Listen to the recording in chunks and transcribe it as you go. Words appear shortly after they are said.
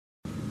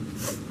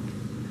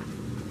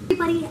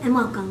Everybody and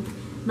welcome.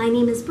 My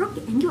name is Brooke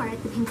and you are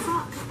at the Pink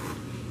Frog.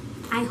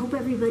 I hope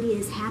everybody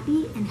is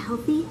happy and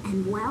healthy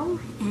and well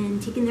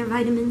and taking their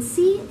vitamin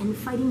C and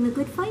fighting the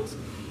good fight.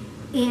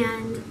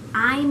 And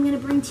I'm going to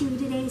bring to you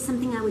today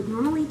something I would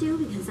normally do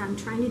because I'm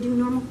trying to do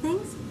normal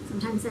things.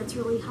 Sometimes that's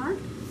really hard.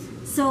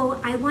 So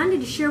I wanted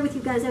to share with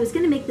you guys, I was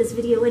going to make this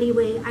video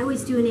anyway. I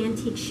always do an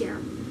antique share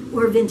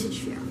or a vintage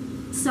fair.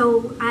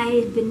 So I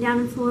had been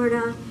down in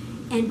Florida,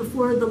 and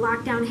before the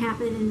lockdown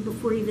happened and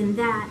before even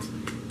that,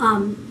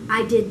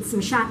 I did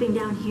some shopping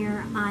down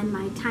here on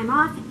my time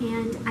off,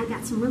 and I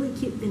got some really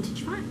cute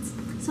vintage finds.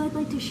 So I'd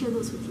like to share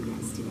those with you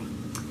guys today.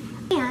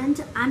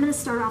 And I'm going to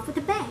start off with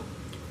a bag.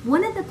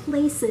 One of the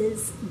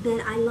places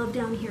that I love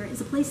down here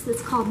is a place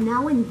that's called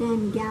Now and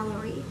Then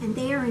Gallery, and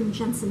they are in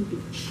Jensen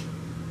Beach.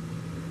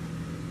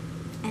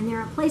 And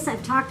they're a place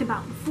I've talked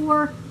about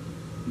before.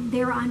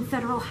 They're on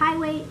Federal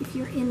Highway if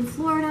you're in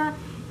Florida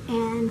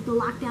and the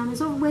lockdown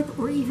is over with,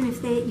 or even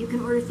if you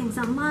can order things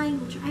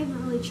online, which I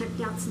haven't really checked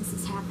out since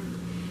this happened.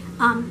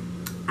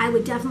 I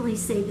would definitely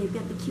say they've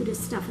got the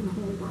cutest stuff in the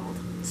whole world.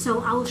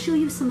 So I will show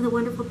you some of the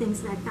wonderful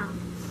things that I found.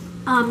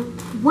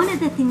 One of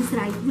the things that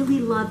I really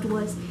loved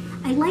was,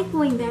 I like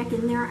going back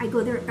in there. I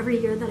go there every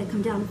year that I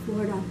come down to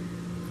Florida,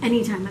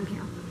 anytime I'm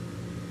here.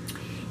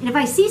 And if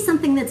I see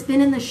something that's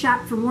been in the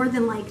shop for more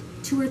than like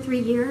 2 or 3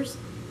 years,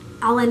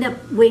 I'll end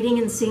up waiting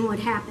and seeing what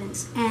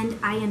happens, and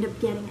I end up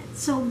getting it.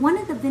 So one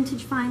of the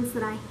vintage finds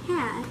that I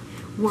had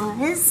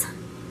was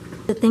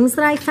the things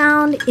that I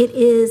found. It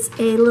is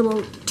a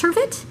little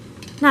turbot,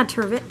 not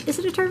turbot, is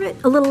it a turbot?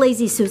 A little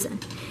Lazy Susan.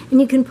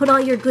 And you can put all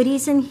your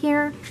goodies in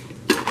here,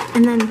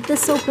 and then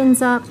this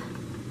opens up.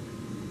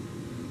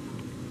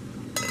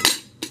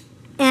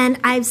 And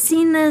I've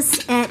seen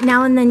this at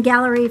Now and Then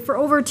Gallery for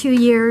over 2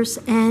 years,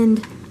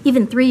 and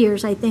even 3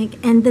 years, I think,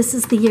 and this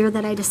is the year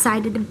that I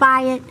decided to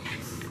buy it.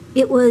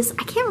 It was,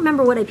 I can't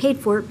remember what I paid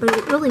for it, but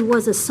it really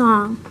was a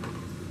song.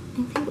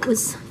 I think it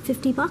was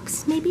 50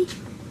 bucks, maybe.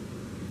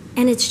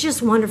 And it's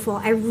just wonderful.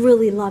 I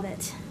really love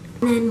it.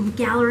 And then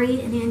Gallery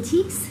and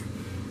Antiques.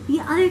 The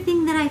other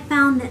thing that I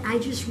found that I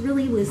just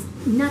really was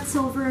nuts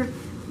over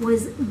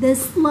was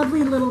this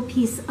lovely little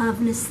piece of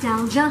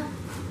nostalgia.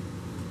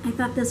 I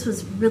thought this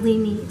was really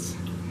neat.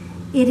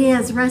 It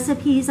has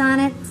recipes on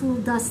it. It's a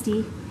little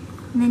dusty.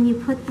 And then you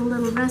put the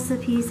little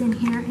recipes in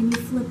here and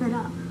you flip it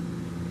up.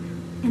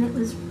 And it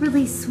was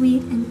really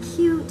sweet and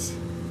cute.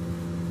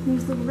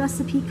 There's little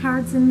recipe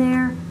cards in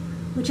there,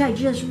 which I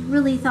just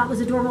really thought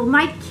was adorable.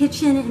 My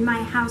kitchen in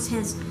my house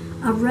has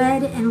a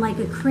red and like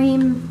a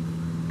cream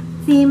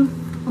theme,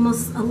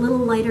 almost a little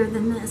lighter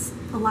than this,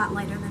 a lot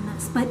lighter than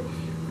this, but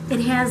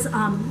it has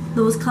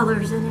those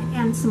colors in it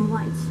and some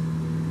white.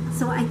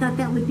 So I thought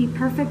that would be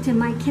perfect in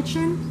my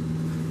kitchen.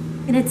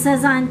 And it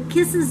says on,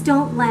 kisses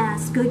don't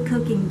last, good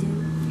cooking do.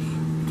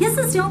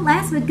 Kisses don't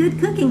last, but good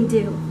cooking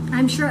do.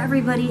 I'm sure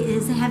everybody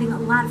is having a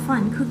lot of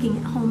fun cooking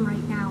at home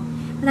right now.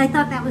 But I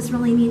thought that was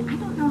really neat. I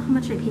don't know how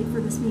much I paid for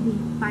this, maybe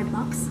 5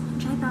 bucks,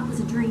 which I thought was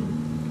a dream.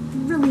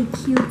 Really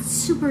cute,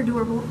 super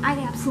adorable. I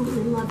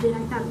absolutely loved it.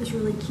 I thought it was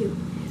really cute.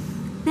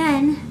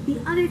 Then, the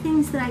other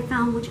things that I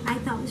found, which I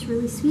thought was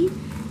really sweet,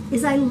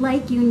 is I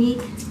like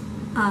unique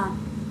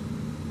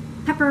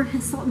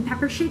salt and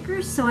pepper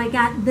shakers. So I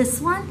got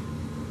this one,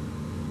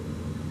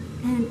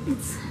 and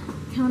its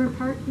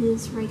counterpart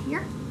is right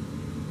here.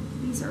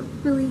 These are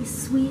really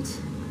sweet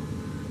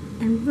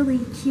and really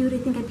cute. I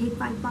think I paid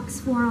 5 bucks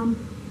for them.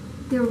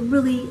 They're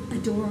really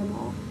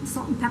adorable,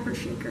 salt and pepper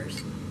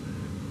shakers.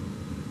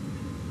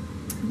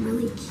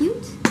 Really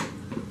cute.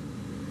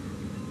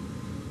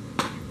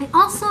 I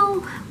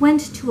also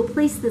went to a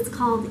place that's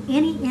called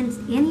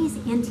Annie's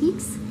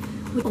Antiques,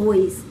 which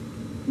always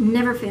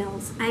never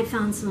fails. I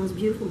found some of those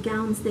beautiful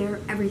gowns there.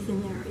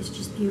 Everything there is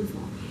just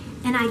beautiful.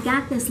 And I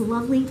got this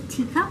lovely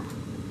teacup.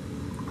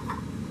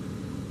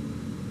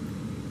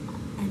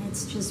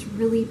 It's just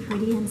really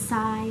pretty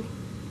inside.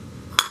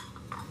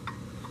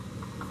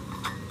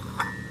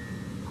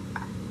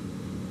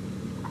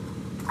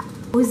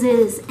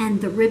 Roses,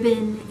 and the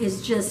ribbon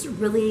is just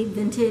really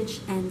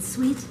vintage and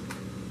sweet.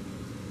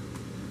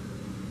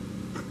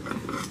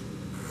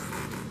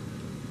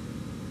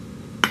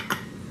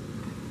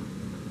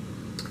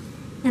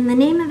 And the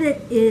name of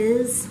it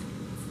is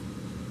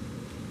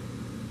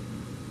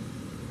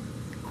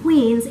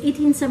Queens,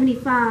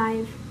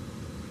 1875.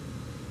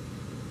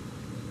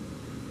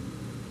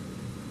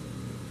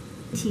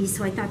 Tea,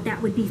 so I thought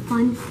that would be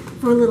fun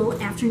for a little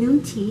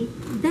afternoon tea.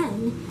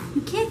 Then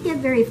you can't get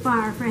very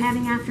far for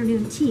having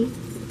afternoon tea,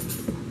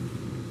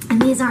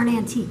 and these aren't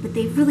antique, but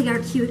they really are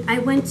cute. I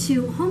went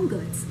to Home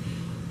Goods,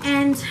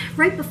 and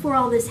right before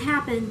all this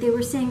happened, they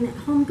were saying that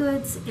Home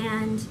Goods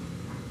and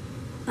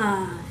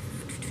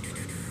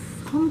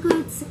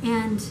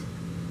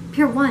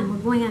Pier 1 were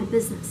going out of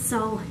business.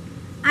 So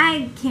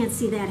I can't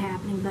see that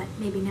happening, but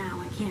maybe now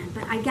I can.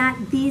 But I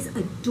got these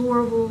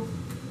adorable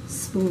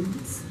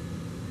spoons.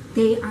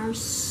 They are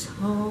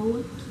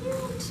so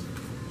cute.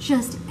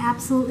 Just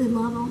absolutely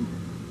love them.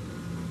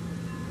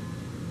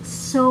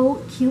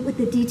 So cute with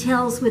the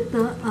details with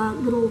the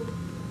little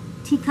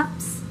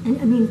teacups,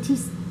 and I mean tea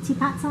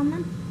teapots on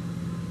them.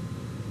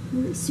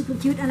 Really super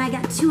cute. And I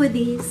got 2 of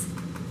these.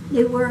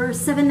 They were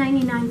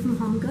 $7.99 from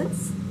Home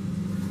Goods.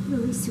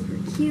 Really super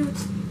cute.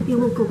 They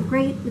will go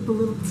great with the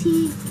little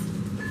tea.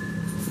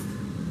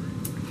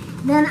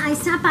 Then I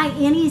stopped by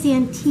Annie's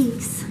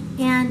Antiques,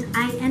 and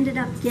I ended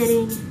up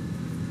getting,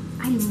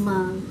 I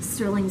love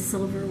sterling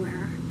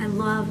silverware. I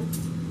love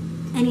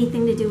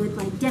anything to do with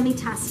like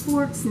demi-tasse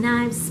forks,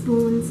 knives,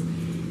 spoons,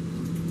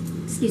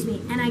 excuse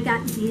me, and I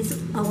got these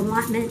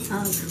allotment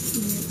of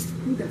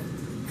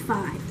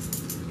 5,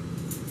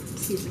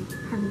 excuse me,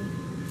 pardon me,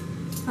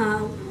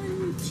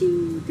 1,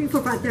 2, 3,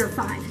 4, 5, there are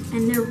 5,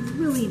 and they're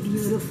really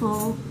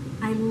beautiful.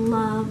 I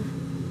love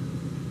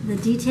the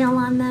detail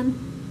on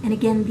them. And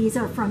again, these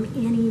are from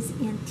Annie's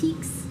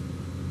Antiques.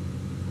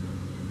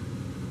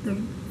 The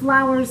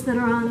flowers that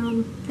are on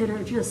them that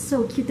are just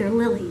so cute, they're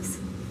lilies.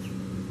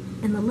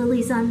 And the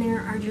lilies on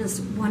there are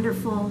just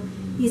wonderful.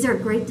 These are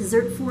great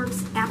dessert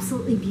forks,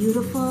 absolutely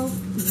beautiful.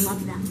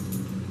 Love them.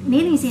 And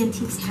Annie's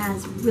Antiques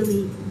has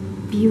really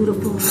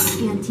beautiful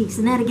antiques.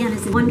 And that again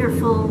is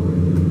wonderful.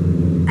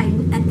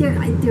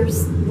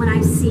 There's when I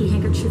see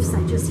handkerchiefs,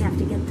 I just have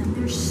to get them.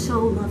 They're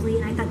so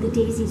lovely. And I thought the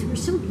daisies were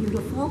so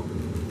beautiful.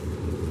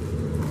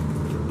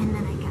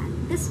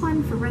 This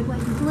one for red,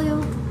 white, and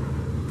blue.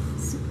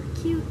 Super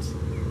cute.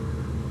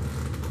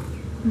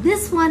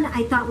 This one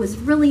I thought was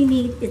really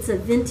neat. It's a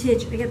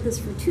vintage. I got this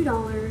for $2.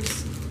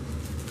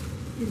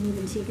 Haven't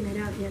even taken it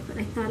out yet, but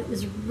I thought it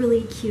was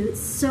really cute.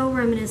 So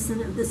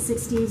reminiscent of the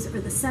 60s or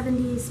the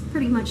 70s.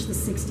 Pretty much the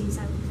 60s,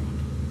 I would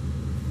think.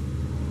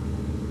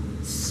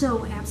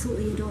 So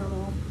absolutely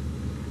adorable.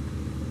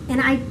 And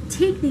I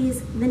take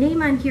these, the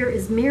name on here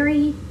is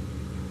Mary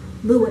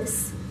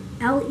Lewis.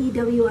 Lewis.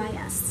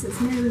 It says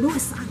Mary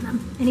Lewis on them.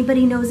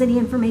 Anybody knows any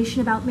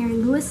information about Mary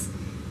Lewis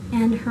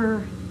and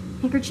her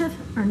handkerchief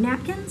or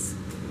napkins?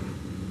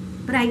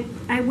 But I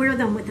wear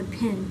them with a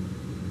pin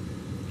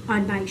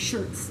on my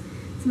shirts.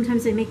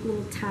 Sometimes I make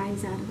little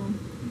ties out of them.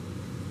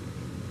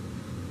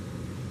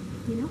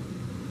 You know,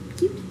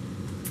 cute.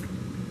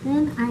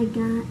 Then I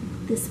got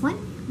this one,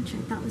 which I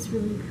thought was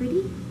really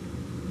pretty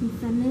and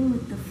feminine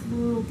with the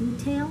floral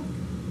detail.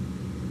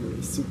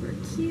 Really super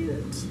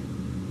cute.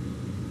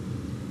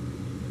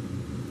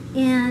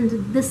 And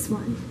this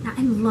one, now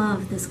I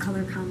love this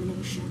color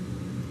combination.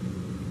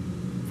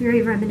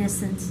 Very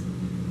reminiscent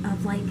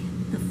of like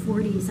the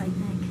 40s, I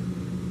think.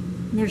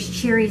 And there's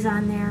cherries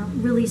on there,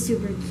 really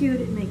super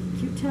cute. It makes a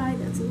cute tie.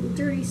 That's a little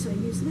dirty, so I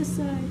use this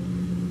side.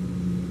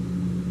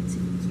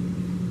 Super cute.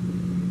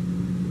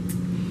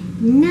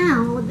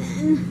 Now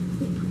then,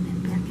 let me put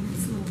that back in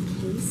its little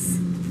case.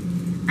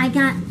 I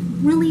got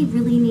really,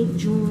 really neat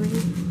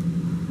jewelry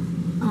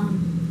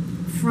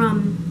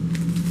from,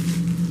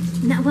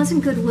 and that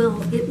wasn't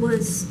Goodwill, it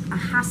was a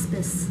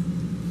hospice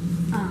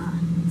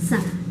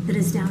center that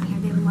is down here.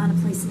 They have a lot of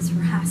places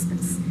for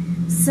hospice.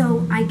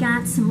 So I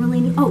got some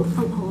really neat, I'm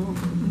going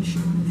to show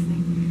one other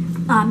thing.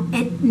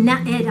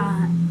 At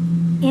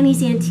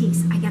Annie's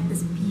Antiques, I got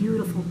this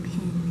beautiful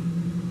pin.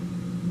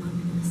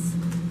 Love this.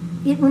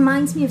 It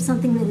reminds me of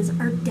something that is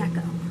Art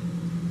Deco.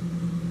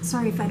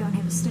 Sorry if I don't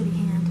have a steady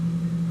hand.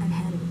 I've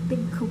had a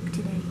big Coke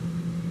today.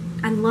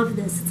 I love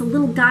this. It's a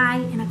little guy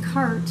in a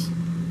cart,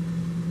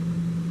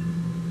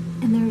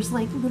 and there's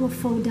like little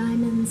faux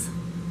diamonds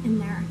in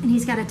there, and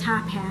he's got a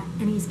top hat,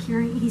 and he's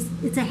carrying,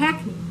 it's a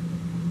Hackney,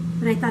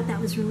 but I thought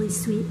that was really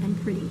sweet and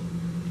pretty.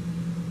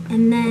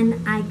 And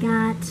then I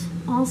got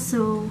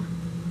also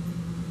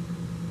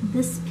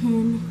this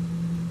pin,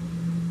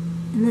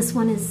 and this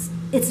one is,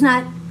 it's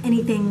not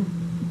anything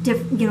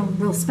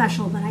real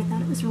special, but I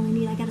thought it was really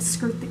neat. I got a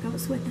skirt that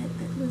goes with it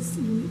that was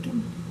unique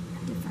and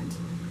different.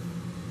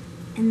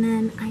 And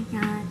then I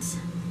got,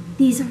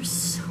 these are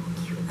so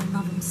cute. I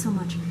love them so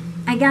much.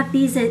 I got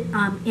these at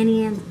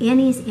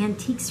Annie's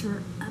Antiques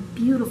for a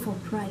beautiful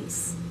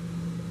price.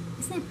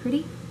 Isn't that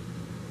pretty?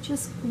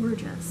 Just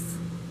gorgeous.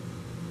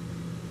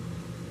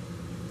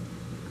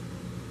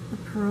 The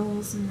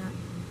pearls and that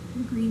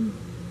green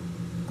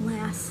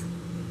glass.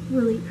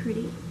 Really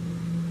pretty.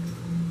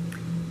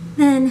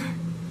 Then,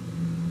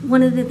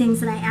 one of the things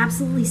that I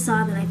absolutely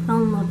saw that I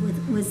fell in love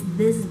with was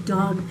this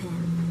dog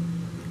pin.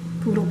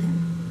 Poodle pin.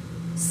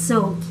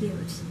 So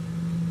cute.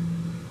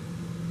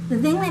 The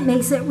thing that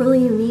makes it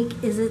really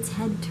unique is its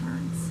head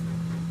turns.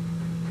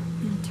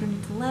 You turn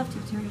it to the left,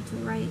 you turn it to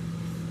the right.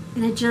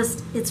 And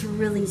it's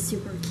really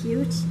super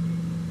cute.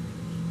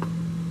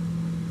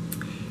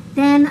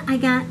 Then I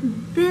got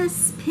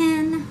this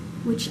pin,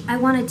 which I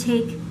want to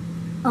take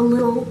a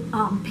little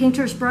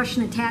painter's brush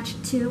and attach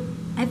it to.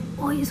 I've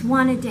always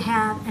wanted to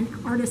have an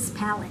artist's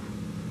palette.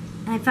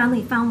 And I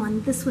finally found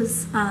one. This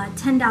was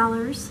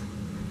 $10.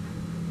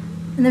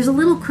 And there's a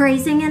little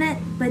crazing in it,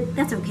 but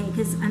that's okay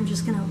because I'm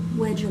just going to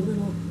wedge a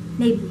little,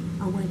 maybe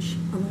I'll wedge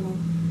a little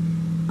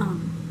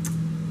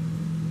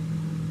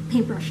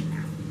paintbrush in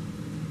there.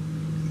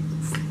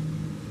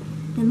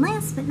 And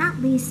last but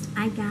not least,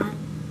 I got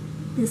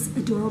this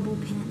adorable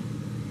pin.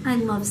 I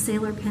love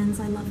sailor pins.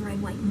 I love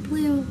red, white, and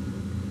blue.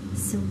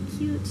 So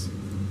cute.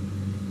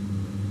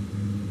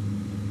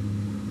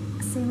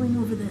 sailing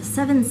over the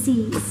 7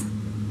 seas.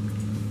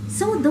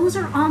 So those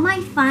are all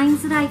my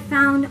finds that I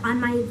found on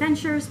my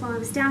adventures while I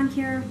was down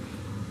here.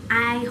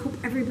 I hope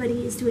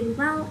everybody is doing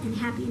well and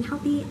happy and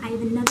healthy. I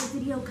have another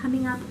video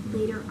coming up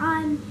later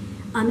on.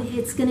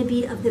 It's going to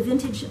be of the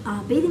vintage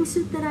bathing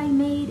suit that I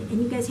made,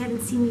 and you guys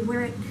haven't seen me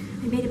wear it.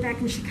 I made it back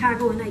in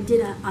Chicago, and I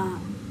did a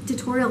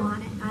tutorial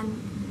on it,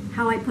 on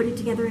how I put it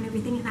together and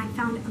everything, and I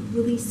found a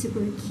really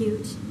super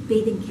cute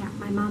bathing cap.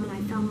 My mom and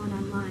I found one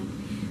online.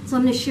 So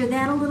I'm going to share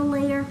that a little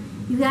later.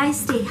 You guys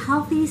stay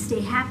healthy,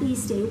 stay happy,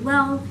 stay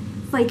well,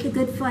 fight the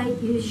good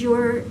fight, use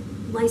your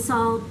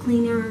Lysol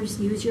cleaners,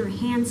 use your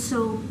hand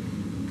soap,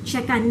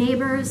 check on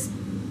neighbors,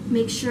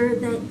 make sure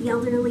that the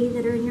elderly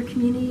that are in your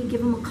community, give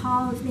them a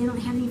call. If they don't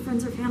have any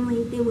friends or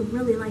family, they would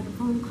really like a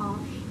phone call.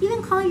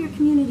 Even call your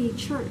community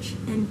church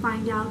and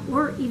find out,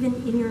 or even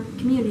in your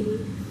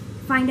community,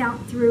 find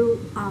out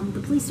through the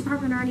police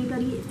department or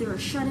anybody if there are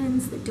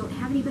shut-ins that don't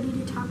have anybody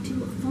to talk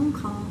to. A phone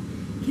call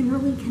can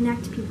really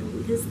connect people,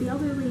 because the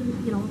elderly,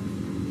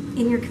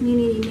 in your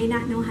community may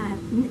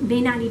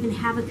not even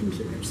have a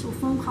computer. So a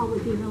phone call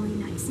would be really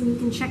nice. And you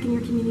can check in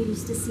your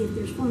communities to see if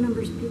there's phone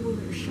numbers of people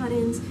that are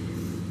shut-ins,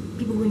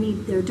 people who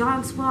need their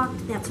dogs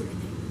walked, that sort of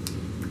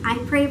thing. I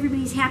pray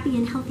everybody's happy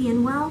and healthy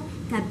and well.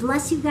 God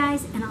bless you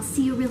guys, and I'll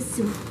see you real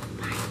soon.